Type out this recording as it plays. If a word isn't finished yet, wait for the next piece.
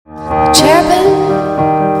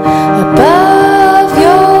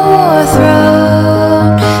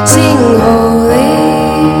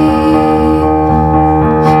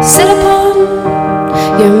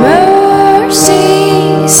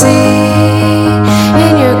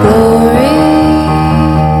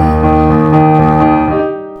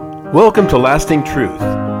Welcome to Lasting Truth,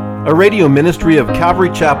 a radio ministry of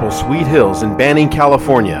Calvary Chapel, Sweet Hills in Banning,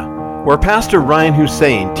 California, where Pastor Ryan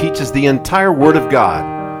Hussein teaches the entire Word of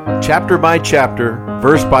God, chapter by chapter,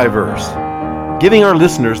 verse by verse, giving our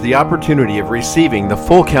listeners the opportunity of receiving the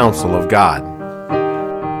full counsel of God.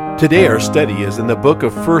 Today our study is in the book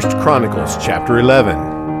of 1 Chronicles, chapter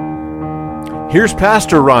 11. Here's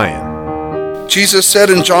Pastor Ryan. Jesus said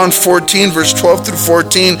in John 14, verse 12 through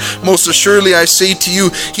 14, "Most assuredly I say to you,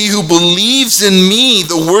 he who believes in me,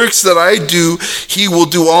 the works that I do, he will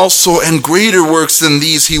do also, and greater works than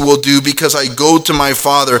these he will do, because I go to my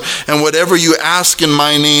Father. And whatever you ask in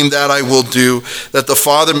my name, that I will do, that the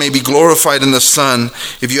Father may be glorified in the Son.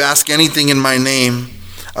 If you ask anything in my name,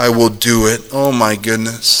 I will do it." Oh my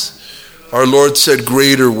goodness. Our Lord said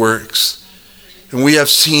greater works. And we have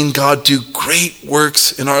seen God do great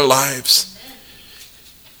works in our lives.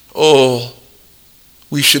 Oh,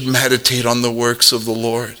 we should meditate on the works of the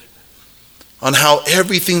Lord, on how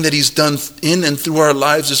everything that he's done in and through our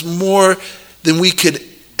lives is more than we could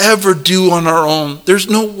ever do on our own. There's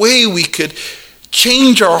no way we could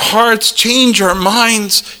change our hearts, change our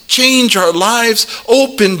minds, change our lives,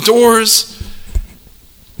 open doors.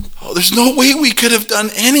 Oh, there's no way we could have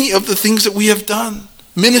done any of the things that we have done.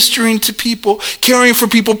 Ministering to people, caring for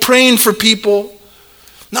people, praying for people,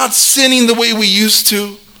 not sinning the way we used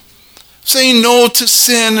to. Saying no to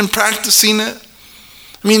sin and practicing it.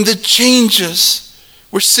 I mean, the changes.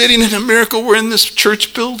 We're sitting in a miracle. We're in this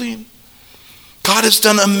church building. God has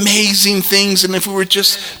done amazing things, and if we were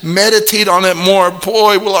just meditate on it more,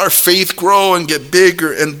 boy, will our faith grow and get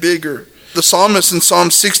bigger and bigger. The psalmist in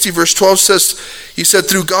Psalm 60, verse 12 says, he said,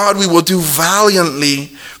 "Through God we will do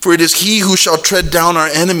valiantly, for it is he who shall tread down our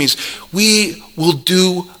enemies." We will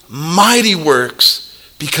do mighty works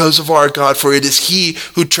because of our God, for it is he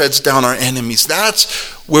who treads down our enemies. That's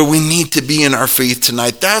where we need to be in our faith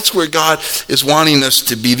tonight. That's where God is wanting us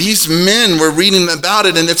to be. These men, we're reading about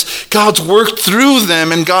it, and it's God's work through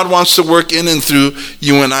them, and God wants to work in and through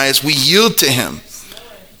you and I as we yield to him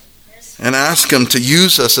and ask him to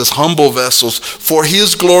use us as humble vessels for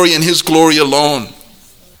his glory and his glory alone.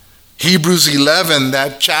 Hebrews 11,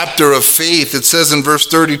 that chapter of faith, it says in verse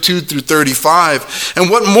 32 through 35, "And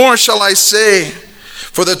what more shall I say?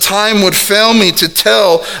 For the time would fail me to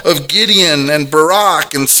tell of Gideon and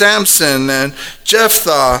Barak and Samson and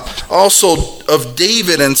Jephthah, also of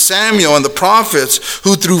David and Samuel and the prophets,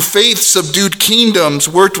 who through faith subdued kingdoms,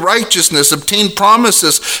 worked righteousness, obtained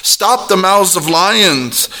promises, stopped the mouths of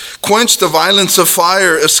lions, quenched the violence of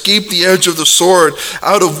fire, escaped the edge of the sword,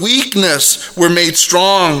 out of weakness were made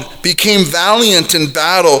strong, became valiant in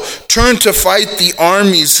battle, turned to fight the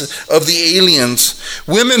armies of the aliens.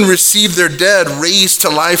 Women received their dead, raised to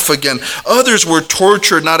life again. Others were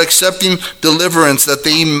tortured, not accepting deliverance, that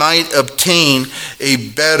they might obtain a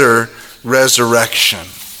better resurrection."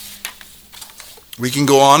 We can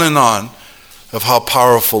go on and on of how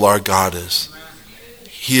powerful our God is.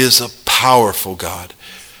 He is a powerful God.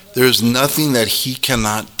 There is nothing that he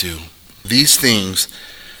cannot do. These things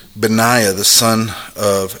Benaiah, the son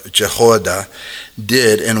of Jehoiada,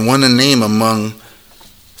 did and won a name among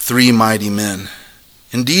 3 mighty men.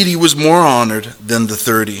 Indeed, he was more honored than the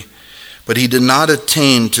 30, but he did not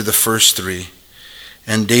attain to the first 3.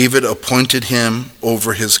 And David appointed him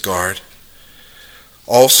over his guard.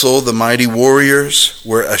 Also the mighty warriors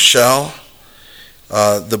were Ashel,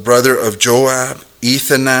 the brother of Joab,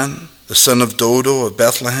 Ethanan, the son of Dodo of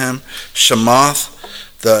Bethlehem, Shamath,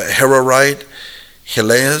 the Herorite,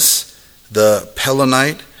 Helez, the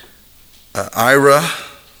Pelonite, Ira,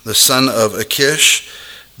 the son of Achish,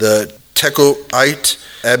 the Tekoite,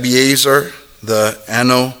 Abiezer, the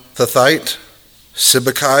Anathothite,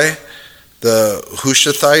 Sibbecai, the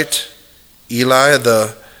Hushathite, Eli,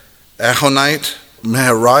 the Ahonite,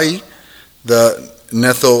 Meharai, the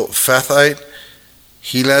Netophathite,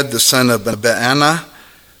 Helad, the son of Baana,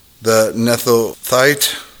 the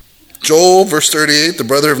Netophathite, Joel, verse 38, the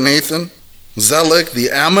brother of Nathan, Zelek, the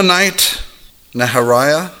Ammonite,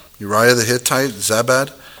 Nahariah, Uriah the Hittite,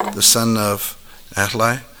 Zabad, the son of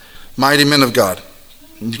Ahlai. Mighty men of God.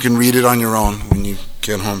 You can read it on your own when you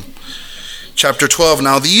get home. Chapter 12,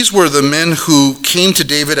 "Now these were the men who came to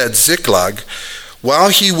David at Ziklag, while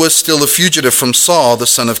he was still a fugitive from Saul, the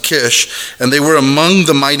son of Kish, and they were among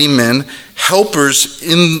the mighty men, helpers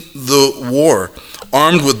in the war,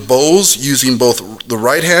 armed with bows, using both the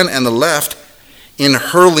right hand and the left in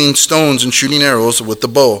hurling stones and shooting arrows with the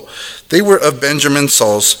bow. They were of Benjamin,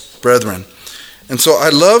 Saul's brethren." And so I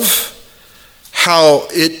love how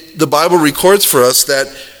the Bible records for us that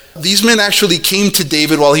these men actually came to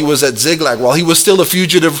David while he was at Ziklag, while he was still a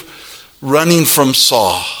fugitive running from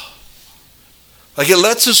Saul. Like it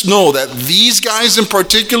lets us know that these guys in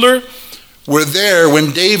particular were there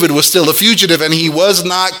when David was still a fugitive and he was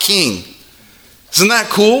not king. Isn't that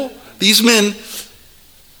cool? These men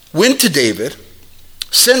went to David,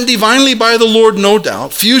 sent divinely by the Lord, no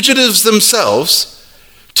doubt, fugitives themselves,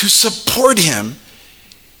 to support him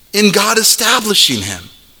in God establishing him.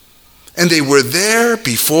 And they were there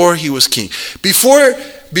before he was king. Before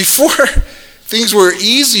things were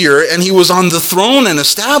easier and he was on the throne and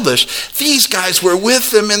established, these guys were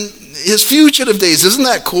with him in his fugitive days. Isn't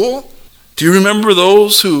that cool? Do you remember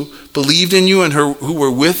those who believed in you and who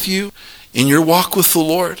were with you in your walk with the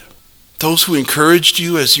Lord? Those who encouraged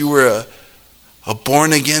you as you were a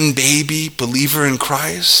born-again baby believer in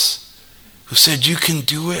Christ, who said you can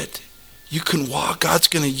do it. You can walk. God's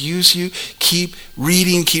going to use you. Keep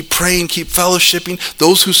reading, keep praying, keep fellowshipping.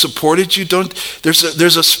 Those who supported you,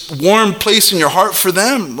 there's a warm place in your heart for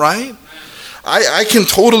them, right? I can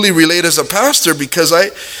totally relate as a pastor because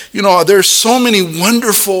there's so many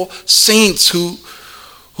wonderful saints who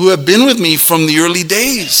have been with me from the early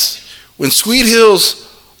days. When Sweet Hills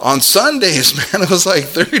on Sundays, man, it was like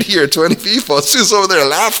 30 or 20 people. She was over there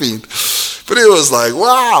laughing. But it was like,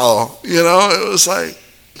 wow, it was like,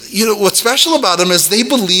 what's special about them is they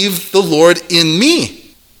believe the Lord in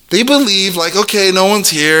me. They believe like, okay, no one's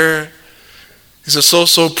here. He's a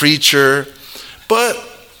so-so preacher. But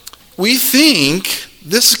we think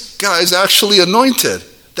this guy's actually anointed.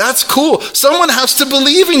 That's cool. Someone has to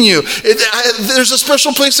believe in you. There's a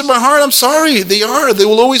special place in my heart. I'm sorry. They are. They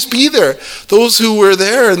will always be there. Those who were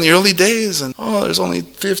there in the early days. And, there's only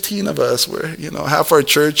 15 of us where, half our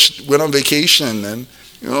church went on vacation. And,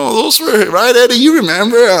 those were, right, Eddie? You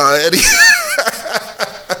remember, Eddie?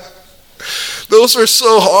 Those were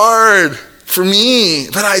so hard for me.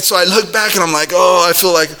 But so I look back and I'm like, I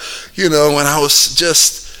feel like, when I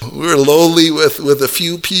was we were lowly with a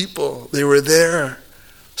few people. They were there.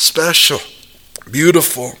 Special,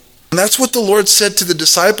 beautiful. And that's what the Lord said to the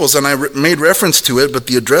disciples, and I made reference to it, but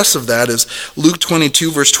the address of that is Luke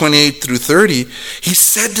 22, verse 28 through 30. He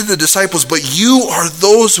said to the disciples, but you are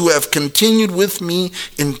those who have continued with me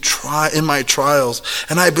in my trials,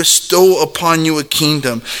 and I bestow upon you a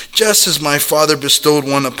kingdom, just as my Father bestowed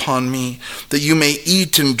one upon me, that you may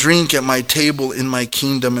eat and drink at my table in my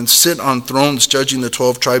kingdom and sit on thrones judging the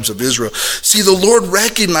 12 tribes of Israel. See, the Lord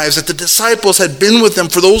recognized that the disciples had been with them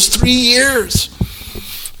for those 3 years.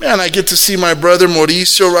 Man, I get to see my brother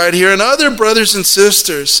Mauricio right here and other brothers and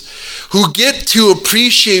sisters who get to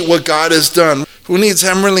appreciate what God has done. Who needs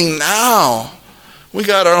Hemmerling now? We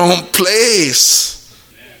got our own place.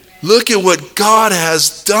 Look at what God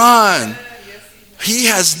has done. He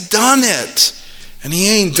has done it. And He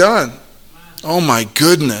ain't done. Oh my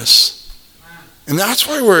goodness. And that's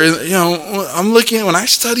why I'm looking, when I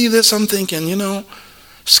study this, I'm thinking,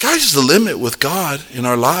 sky's the limit with God in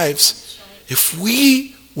our lives. If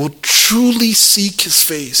we will truly seek His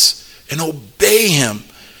face and obey Him,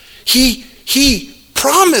 He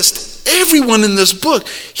promised everyone in this book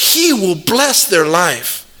He will bless their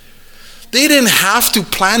life. They didn't have to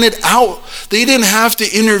plan it out. They didn't have to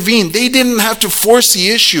intervene. They didn't have to force the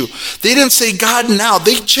issue. They didn't say, God, now.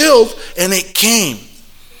 They chilled and it came.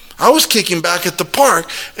 I was kicking back at the park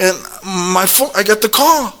and I got the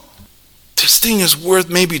call. This thing is worth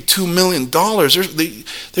maybe $2 million.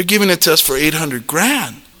 They're giving it to us for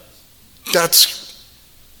 $800,000. That's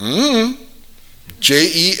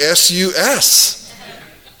Jesus.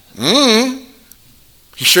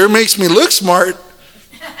 He sure makes me look smart,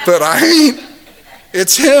 but I ain't.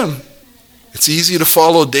 It's him. It's easy to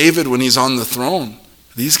follow David when he's on the throne.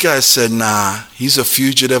 These guys said, nah, he's a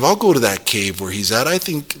fugitive. I'll go to that cave where he's at. I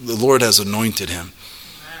think the Lord has anointed him.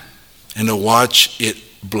 And to watch it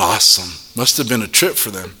blossom. Must have been a trip for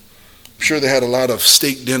them. I'm sure they had a lot of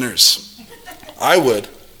steak dinners. I would.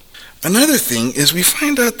 Another thing is we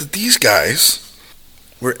find out that these guys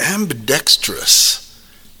were ambidextrous.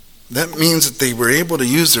 That means that they were able to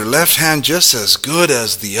use their left hand just as good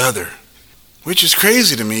as the other. Which is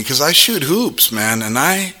crazy to me because I shoot hoops, man. And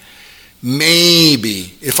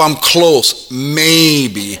maybe, if I'm close,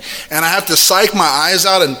 maybe. And I have to psych my eyes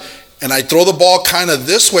out and I throw the ball kind of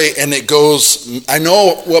this way and it goes, I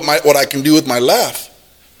know what I can do with my left.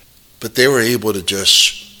 But they were able to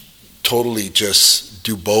totally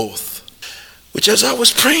do both. Which as I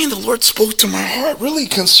was praying, the Lord spoke to my heart really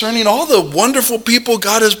concerning all the wonderful people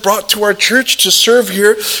God has brought to our church to serve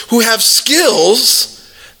here who have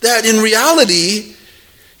skills that in reality,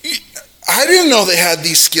 I didn't know they had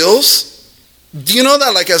these skills. Do you know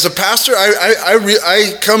that? Like as a pastor,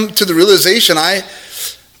 I come to the realization,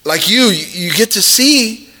 like you get to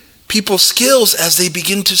see people's skills as they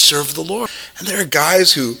begin to serve the Lord. And there are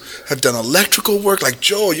guys who have done electrical work like,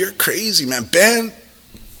 Joe, you're crazy, man. Ben,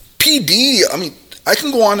 PD, I mean, I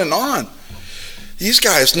can go on and on. These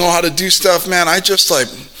guys know how to do stuff, man. I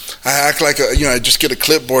act like I just get a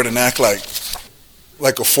clipboard and act like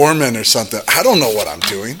a foreman or something. I don't know what I'm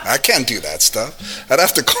doing. I can't do that stuff. I'd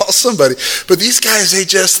have to call somebody. But these guys,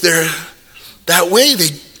 they're that way.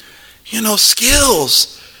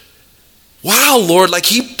 Skills. Wow, Lord, like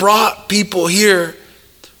he brought people here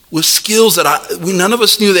with skills that none of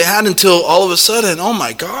us knew they had until all of a sudden, oh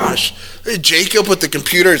my gosh. Jacob with the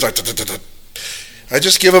computer, he's like, I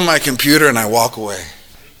just give him my computer and I walk away.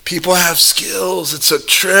 People have skills. It's a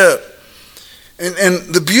trip. And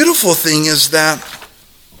the beautiful thing is that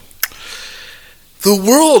the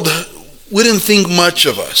world wouldn't think much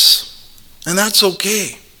of us. And that's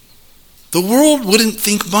okay. The world wouldn't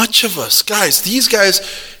think much of us. Guys, these guys,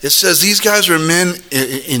 it says these guys were men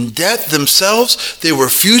in debt themselves. They were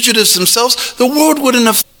fugitives themselves. The world wouldn't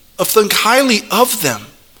have thought highly of them.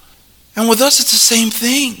 And with us, it's the same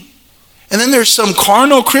thing. And then there's some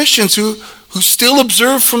carnal Christians who still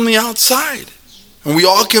observe from the outside. And we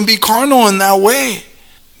all can be carnal in that way.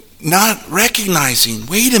 Not recognizing,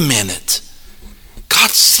 wait a minute.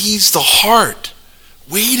 God sees the heart.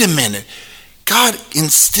 Wait a minute. God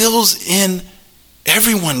instills in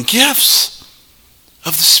everyone gifts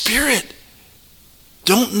of the Spirit.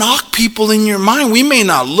 Don't knock people in your mind. We may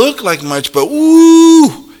not look like much, but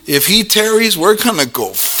if he tarries, we're going to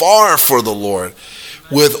go far for the Lord.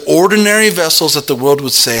 With ordinary vessels that the world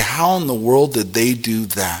would say, how in the world did they do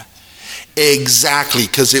that? Exactly,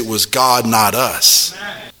 because it was God, not us.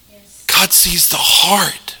 God sees the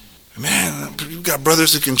heart. Man, you've got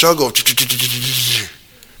brothers who can juggle.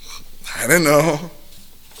 I don't know.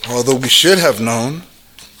 Although we should have known,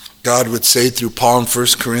 God would say through Paul in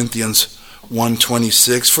 1 Corinthians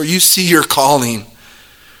 1:26, for you see your calling,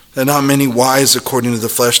 that not many wise according to the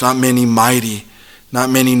flesh, not many mighty, not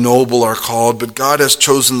many noble are called, but God has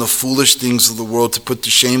chosen the foolish things of the world to put to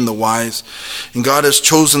shame the wise. And God has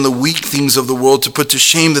chosen the weak things of the world to put to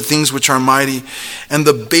shame the things which are mighty, and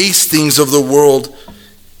the base things of the world,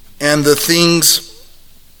 and the things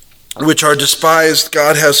which are despised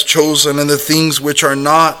God has chosen, and the things which are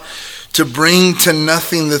not, to bring to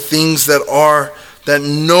nothing the things that are, that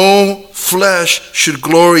no flesh should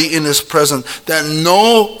glory in his presence. That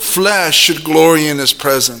no flesh should glory in his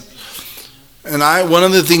presence. And one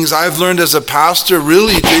of the things I've learned as a pastor,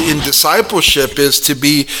 really in discipleship, is to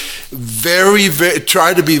be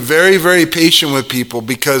try to be very, very patient with people,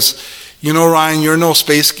 because Ryan, you're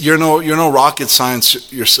no rocket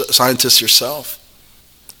scientist yourself.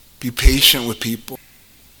 Be patient with people.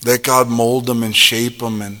 Let God mold them and shape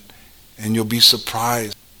them, and you'll be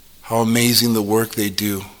surprised how amazing the work they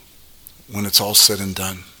do when it's all said and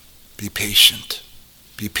done. Be patient.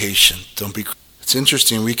 Be patient. It's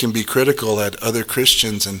interesting, we can be critical at other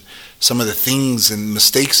Christians and some of the things and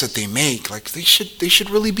mistakes that they make. Like they should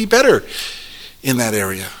really be better in that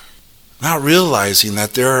area. Not realizing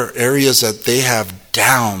that there are areas that they have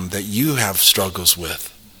down that you have struggles with.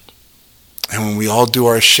 And when we all do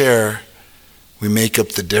our share, we make up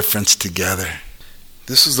the difference together.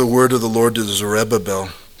 This is the word of the Lord to Zerubbabel.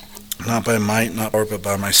 Not by might, not power, but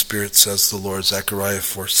by my Spirit, says the Lord. Zechariah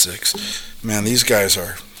 4:6. Man, these guys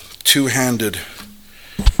are two-handed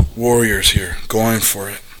warriors here, going for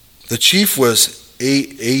it. The chief was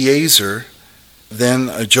Ahiezer, then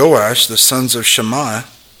Joash, the sons of Shema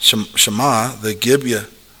the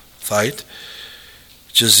Gibeathite,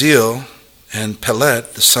 Jeziel, and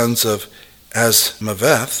Pelet, the sons of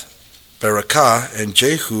Azmaveth, Barakah, and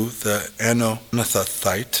Jehu, the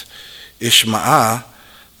Anathothite, Ishmael,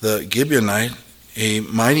 the Gibeonite, a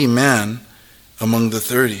mighty man among the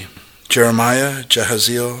 30, Jeremiah,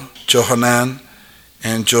 Jahaziel, Johanan,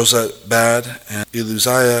 and Jozabad, and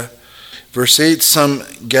Eluziah. Verse 8, some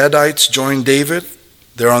Gadites joined David.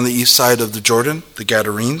 They're on the east side of the Jordan, the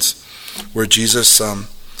Gadarenes, where Jesus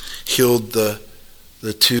healed the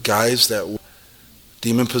two guys that were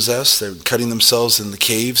demon-possessed. They're cutting themselves in the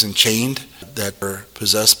caves and chained, that were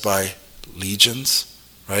possessed by legions,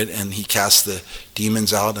 right? And he cast the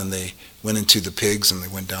demons out, and they went into the pigs, and they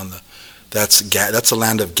went down that's the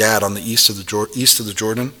land of Gad on the east of the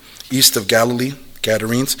Jordan, east of Galilee,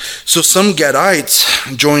 Gadarenes. So some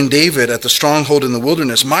Gadites joined David at the stronghold in the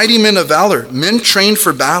wilderness, mighty men of valor, men trained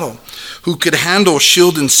for battle, who could handle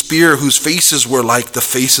shield and spear, whose faces were like the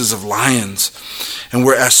faces of lions, and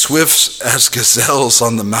were as swift as gazelles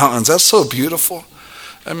on the mountains. That's so beautiful.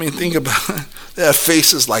 I mean, think about it. They have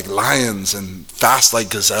faces like lions and fast like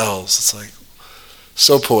gazelles. It's like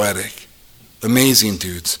so poetic. Amazing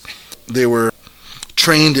dudes. They were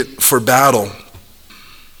trained for battle.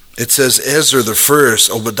 It says Ezra the first,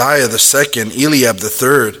 Obadiah the second, Eliab the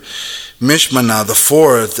third, Mishmannah the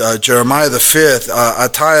fourth, Jeremiah the fifth,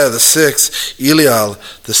 Attiah the sixth, Eliel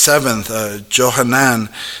the seventh, Johanan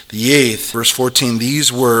the eighth. Verse 14,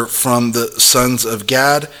 these were from the sons of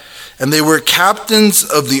Gad, and they were captains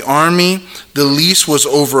of the army. The least was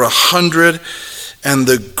over 100, and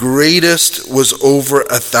the greatest was over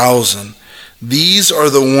 1,000. These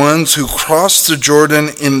are the ones who crossed the Jordan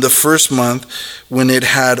in the first month when it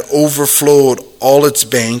had overflowed all its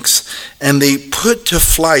banks, and they put to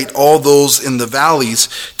flight all those in the valleys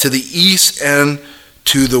to the east and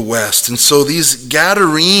to the west. And so these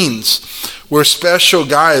Gadarenes were special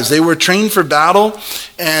guys. They were trained for battle,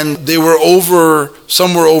 and they were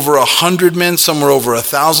some were over 100 men, some were over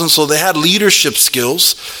 1,000. So they had leadership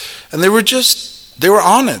skills, and they were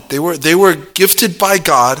on it. They were gifted by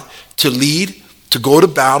God to lead, to go to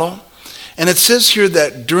battle. And it says here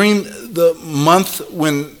that during the month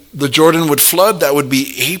when the Jordan would flood, that would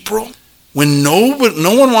be April, when no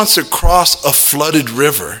one wants to cross a flooded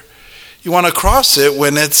river. You want to cross it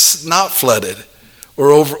when it's not flooded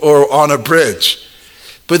or on a bridge.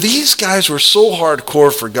 But these guys were so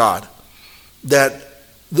hardcore for God that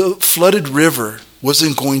the flooded river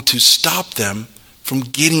wasn't going to stop them from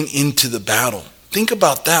getting into the battle. Think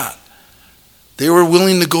about that. They were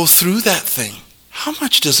willing to go through that thing. How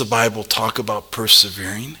much does the Bible talk about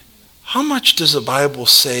persevering? How much does the Bible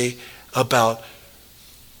say about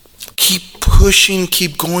keep pushing,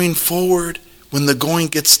 keep going forward when the going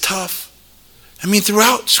gets tough? I mean,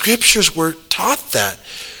 throughout scriptures we're taught that.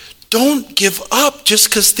 Don't give up just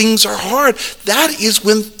because things are hard. That is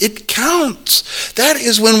when it counts. That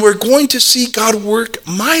is when we're going to see God work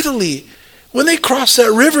mightily. When they crossed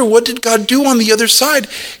that river, what did God do on the other side?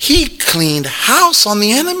 He cleaned house on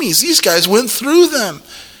the enemies. These guys went through them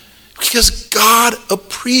because God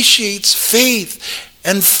appreciates faith,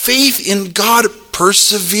 and faith in God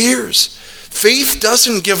perseveres. Faith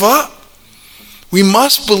doesn't give up. We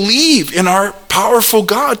must believe in our powerful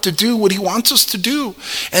God to do what he wants us to do,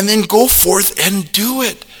 and then go forth and do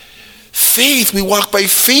it. Faith, we walk by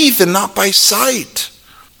faith and not by sight.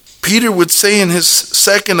 Peter would say in his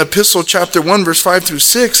second epistle, chapter 1, verse 5 through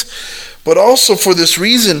 6, but also for this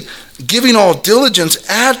reason, giving all diligence,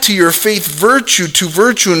 add to your faith virtue, to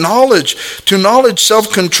virtue knowledge, to knowledge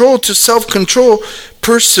self-control, to self-control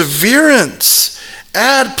perseverance.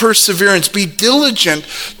 Add perseverance. Be diligent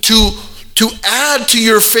to add to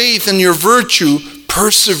your faith and your virtue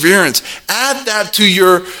perseverance. Add that to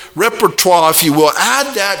your repertoire, if you will.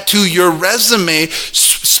 Add that to your resume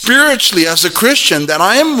spiritually as a Christian, that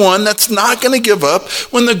I am one that's not going to give up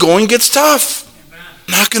when the going gets tough. Amen.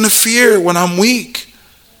 I'm not going to fear when I'm weak.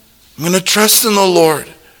 I'm going to trust in the Lord,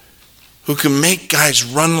 who can make guys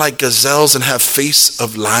run like gazelles and have face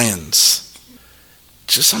of lions.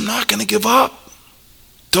 I'm not going to give up.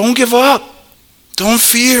 Don't give up. Don't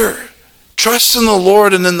fear. Trust in the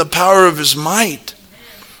Lord and in the power of his might.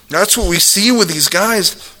 That's what we see with these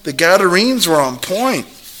guys. The Gadarenes were on point.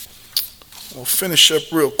 We'll finish up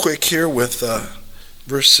real quick here with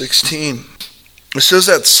verse 16. It says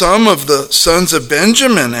that some of the sons of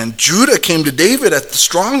Benjamin and Judah came to David at the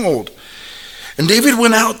stronghold. And David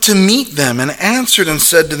went out to meet them and answered and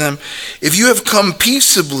said to them, if you have come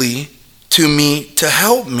peaceably to me to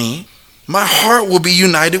help me, my heart will be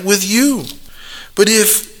united with you. But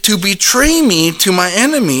if to betray me to my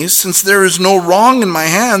enemies, since there is no wrong in my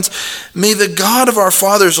hands, may the God of our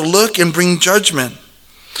fathers look and bring judgment.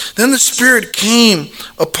 Then the Spirit came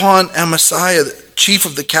upon Amasiah, the chief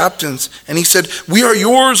of the captains, and he said, we are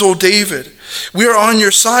yours, O David. We are on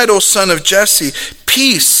your side, O son of Jesse.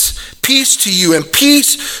 Peace, peace to you, and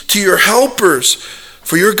peace to your helpers,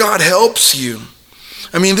 for your God helps you.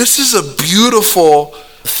 I mean, this is a beautiful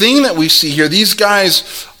thing that we see here. These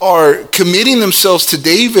guys are committing themselves to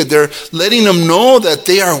David. They're letting him know that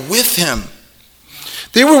they are with him.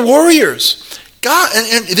 They were warriors.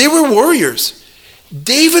 And they were warriors.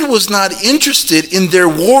 David was not interested in their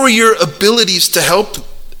warrior abilities to help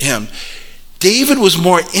him. David was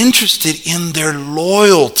more interested in their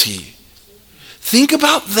loyalty. Think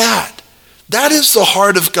about that. That is the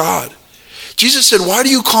heart of God. Jesus said, why do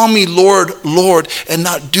you call me Lord, Lord, and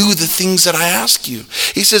not do the things that I ask you?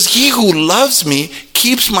 He says, he who loves me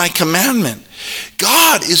keeps my commandment.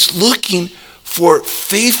 God is looking for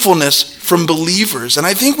faithfulness from believers. And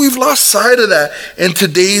I think we've lost sight of that in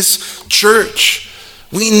today's church.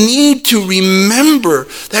 We need to remember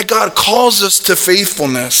that God calls us to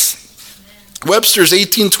faithfulness. Webster's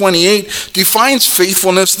 1828 defines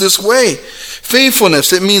faithfulness this way.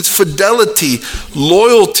 Faithfulness, it means fidelity,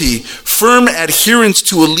 loyalty, firm adherence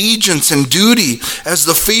to allegiance and duty as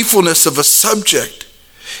the faithfulness of a subject.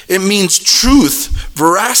 It means truth,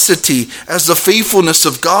 veracity as the faithfulness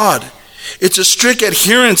of God. It's a strict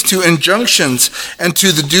adherence to injunctions and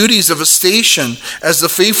to the duties of a station as the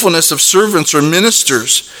faithfulness of servants or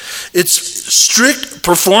ministers. It's strict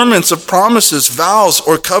performance of promises, vows,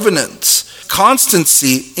 or covenants.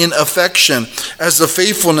 Constancy in affection as the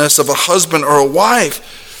faithfulness of a husband or a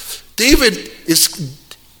wife. David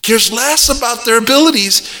cares less about their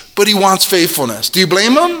abilities, but he wants faithfulness. Do you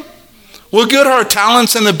blame him? What good are our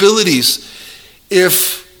talents and abilities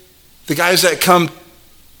if the guys that come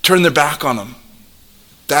turn their back on him?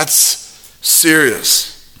 That's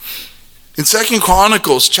serious. In 2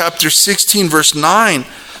 Chronicles chapter 16, verse 9,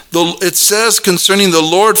 it says concerning the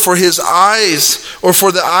Lord, for the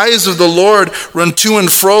eyes of the Lord run to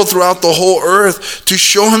and fro throughout the whole earth to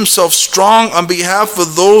show himself strong on behalf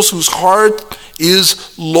of those whose heart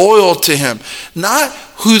is loyal to him. Not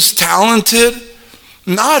who's talented,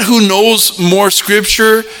 not who knows more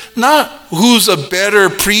scripture, not who's a better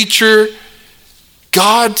preacher.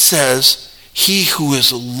 God says, he who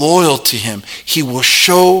is loyal to him, he will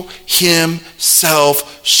show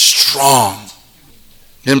himself strong.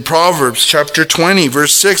 In Proverbs chapter 20,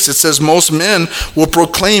 verse 6, it says, most men will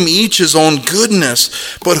proclaim each his own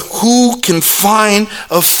goodness, but who can find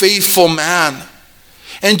a faithful man?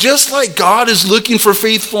 And just like God is looking for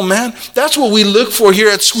faithful men, that's what we look for here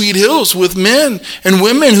at Sweet Hills with men and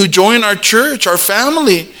women who join our church, our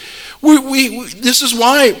family. This is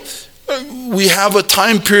why we have a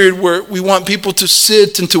time period where we want people to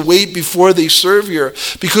sit and to wait before they serve here,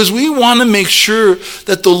 because we want to make sure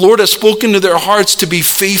that the Lord has spoken to their hearts to be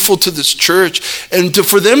faithful to this church, and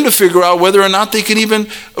for them to figure out whether or not they can even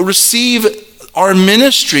receive our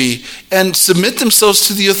ministry and submit themselves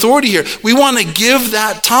to the authority here. We want to give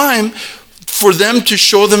that time for them to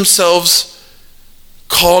show themselves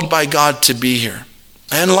called by God to be here.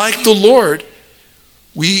 And like the Lord,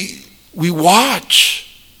 we watch,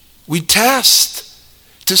 we test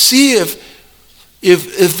to see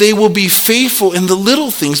if they will be faithful in the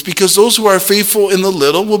little things, because those who are faithful in the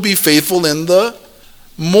little will be faithful in the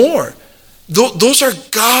more. Those are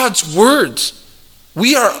God's words.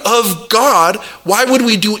 We are of God. Why would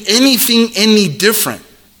we do anything any different?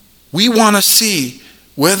 We want to see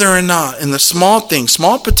whether or not in the small things,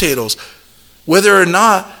 small potatoes, whether or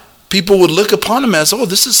not people would look upon them as, oh,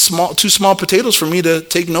 this is too small potatoes for me to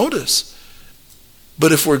take notice.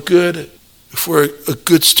 But if we're good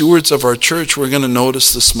stewards of our church, we're going to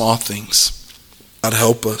notice the small things. God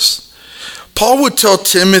help us. Paul would tell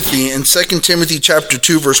Timothy in 2 Timothy chapter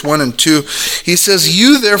 2, verse 1 and 2, he says,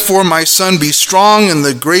 you therefore, my son, be strong in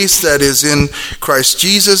the grace that is in Christ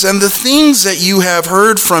Jesus, and the things that you have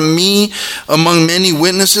heard from me among many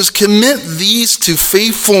witnesses, commit these to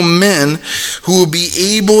faithful men who will be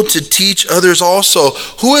able to teach others also.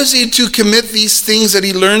 Who is he to commit these things that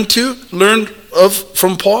he learned of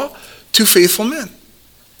from Paul? To faithful men.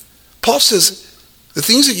 Paul says, the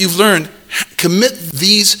things that you've learned, commit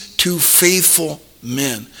these to faithful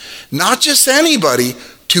men. Not just anybody,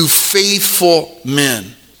 to faithful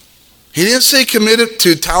men. He didn't say commit it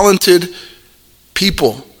to talented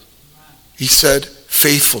people. He said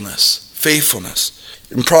faithfulness. Faithfulness.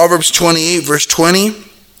 In Proverbs 28, verse 20,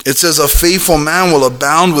 it says, a faithful man will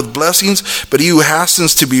abound with blessings, but he who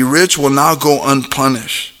hastens to be rich will not go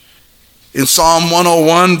unpunished. In Psalm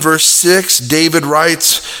 101, verse 6, David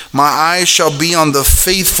writes, my eyes shall be on the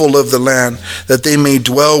faithful of the land, that they may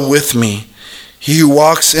dwell with me. He who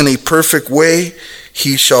walks in a perfect way,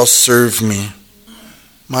 he shall serve me.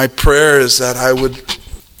 My prayer is that I would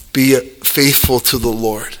be faithful to the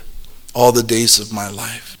Lord all the days of my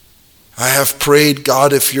life. I have prayed,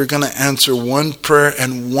 God, if you're going to answer one prayer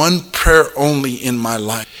and one prayer only in my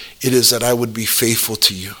life, it is that I would be faithful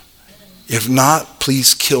to you. If not,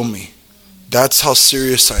 please kill me. That's how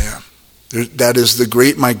serious I am. That is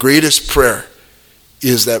my greatest prayer,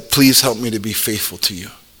 is that please help me to be faithful to you.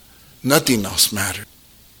 Nothing else matters.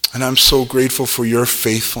 And I'm so grateful for your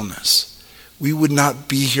faithfulness. We would not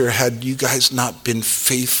be here had you guys not been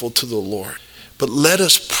faithful to the Lord. But let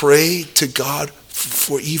us pray to God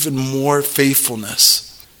for even more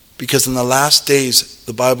faithfulness. Because in the last days,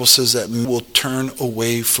 the Bible says that we will turn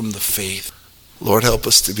away from the faith. Lord, help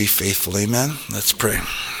us to be faithful. Amen. Let's pray.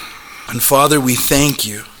 And Father, we thank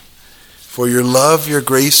you for your love, your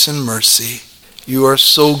grace, and mercy. You are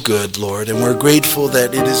so good, Lord, and we're grateful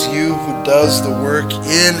that it is you who does the work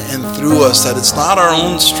in and through us, that it's not our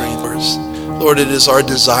own strength. Lord, it is our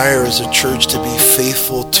desire as a church to be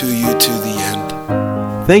faithful to you to the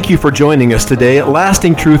end. Thank you for joining us today at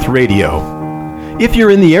Lasting Truth Radio. If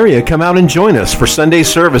you're in the area, come out and join us for Sunday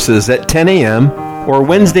services at 10 a.m. or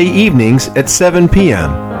Wednesday evenings at 7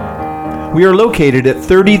 p.m. We are located at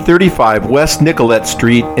 3035 West Nicollet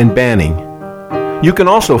Street in Banning. You can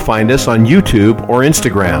also find us on YouTube or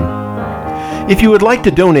Instagram. If you would like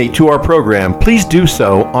to donate to our program, please do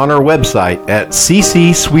so on our website at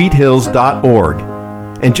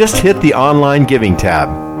ccsweethills.org and just hit the online giving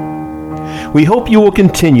tab. We hope you will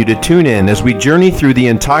continue to tune in as we journey through the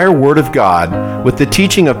entire Word of God with the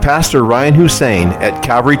teaching of Pastor Ryan Hussein at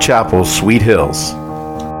Calvary Chapel, Sweet Hills.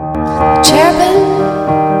 Cherubim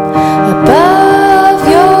above